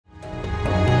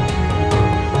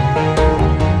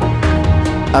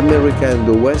America and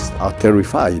the West are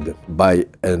terrified by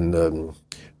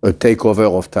a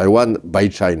takeover of Taiwan by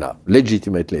China.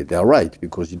 Legitimately, they are right,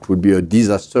 because it would be a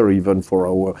disaster even for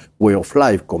our way of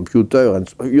life, computer,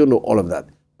 and you know, all of that.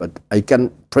 But I can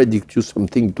predict you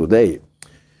something today.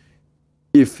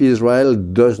 If Israel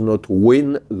does not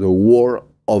win the war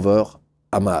over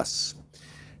Hamas,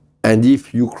 and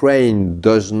if Ukraine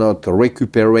does not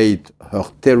recuperate her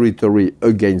territory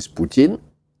against Putin,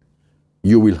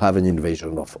 you will have an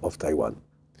invasion of Taiwan.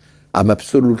 I'm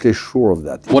absolutely sure of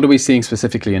that. What are we seeing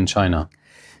specifically in China?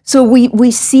 So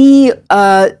we see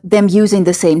them using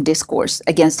the same discourse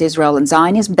against Israel and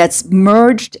Zionism that's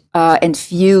merged and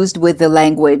fused with the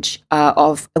language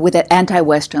with an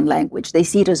anti-Western language. They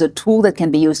see it as a tool that can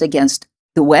be used against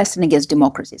the West and against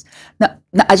democracies. Now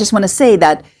I just want to say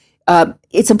that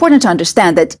it's important to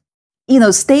understand that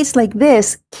states like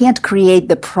this can't create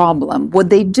the problem. What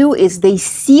they do is they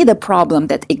see the problem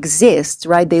that exists,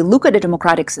 right? They look at a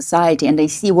democratic society and they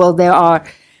see, well, there are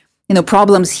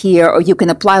problems here, or you can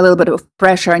apply a little bit of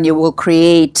pressure and you will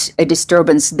create a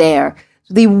disturbance there.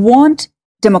 They want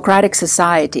democratic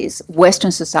societies,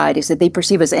 Western societies that they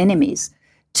perceive as enemies,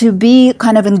 to be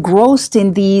kind of engrossed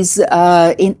in these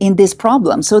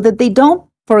problems, so that they don't,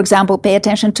 for example, pay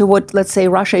attention to what, let's say,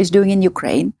 Russia is doing in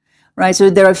Ukraine, right? So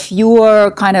there are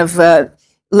fewer kind of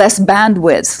less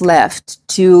bandwidths left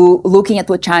to looking at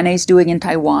what China is doing in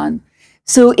Taiwan.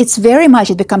 So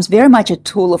it becomes very much a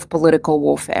tool of political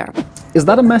warfare. Is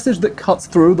that a message that cuts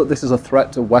through, that this is a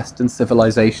threat to Western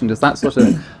civilization? Does that sort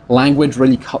of language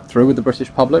really cut through with the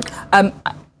British public?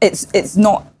 It's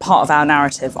not part of our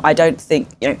narrative. I don't think,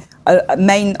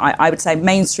 I would say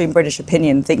mainstream British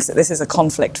opinion thinks that this is a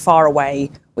conflict far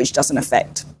away, which doesn't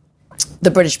affect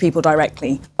the British people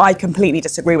directly. I completely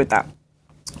disagree with that,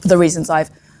 for the reasons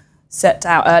I've set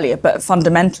out earlier, but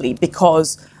fundamentally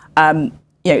because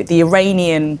the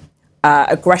Iranian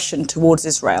aggression towards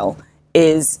Israel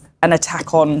is an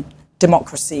attack on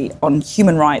democracy, on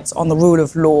human rights, on the rule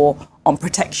of law, on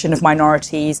protection of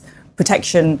minorities,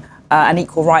 protection and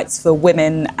equal rights for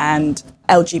women and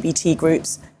LGBT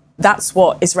groups. That's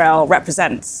what Israel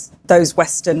represents, those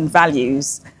Western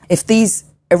values. If these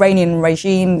Iranian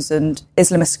regimes and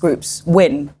Islamist groups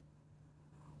win,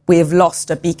 we have lost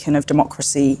a beacon of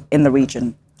democracy in the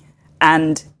region.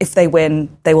 And if they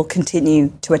win, they will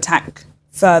continue to attack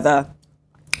further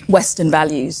Western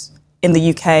values in the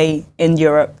UK, in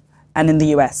Europe, and in the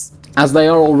US. As they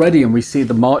are already, and we see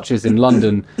the marches in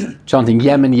London chanting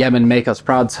Yemen, Yemen, make us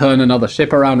proud, turn another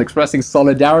ship around, expressing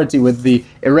solidarity with the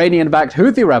Iranian-backed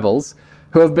Houthi rebels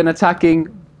who have been attacking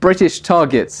British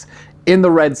targets in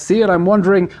the Red Sea. And I'm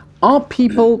wondering, are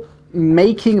people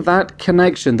making that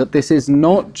connection, that this is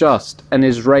not just an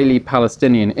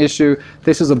Israeli-Palestinian issue,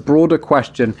 this is a broader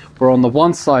question where on the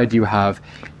one side you have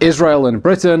Israel and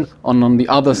Britain, and on the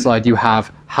other side you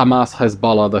have Hamas,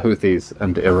 Hezbollah, the Houthis,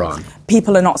 and Iran?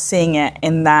 People are not seeing it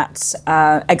in that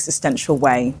existential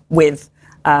way with,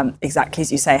 exactly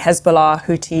as you say, Hezbollah,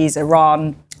 Houthis,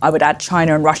 Iran, I would add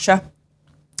China and Russia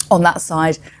on that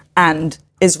side, and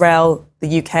Israel,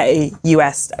 the UK,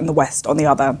 US, and the West on the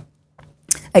other.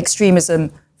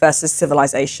 Extremism versus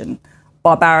civilization,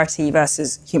 barbarity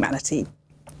versus humanity.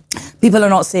 People are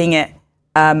not seeing it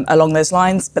along those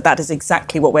lines, but that is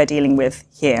exactly what we're dealing with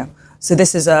here. So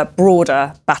this is a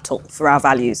broader battle for our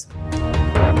values.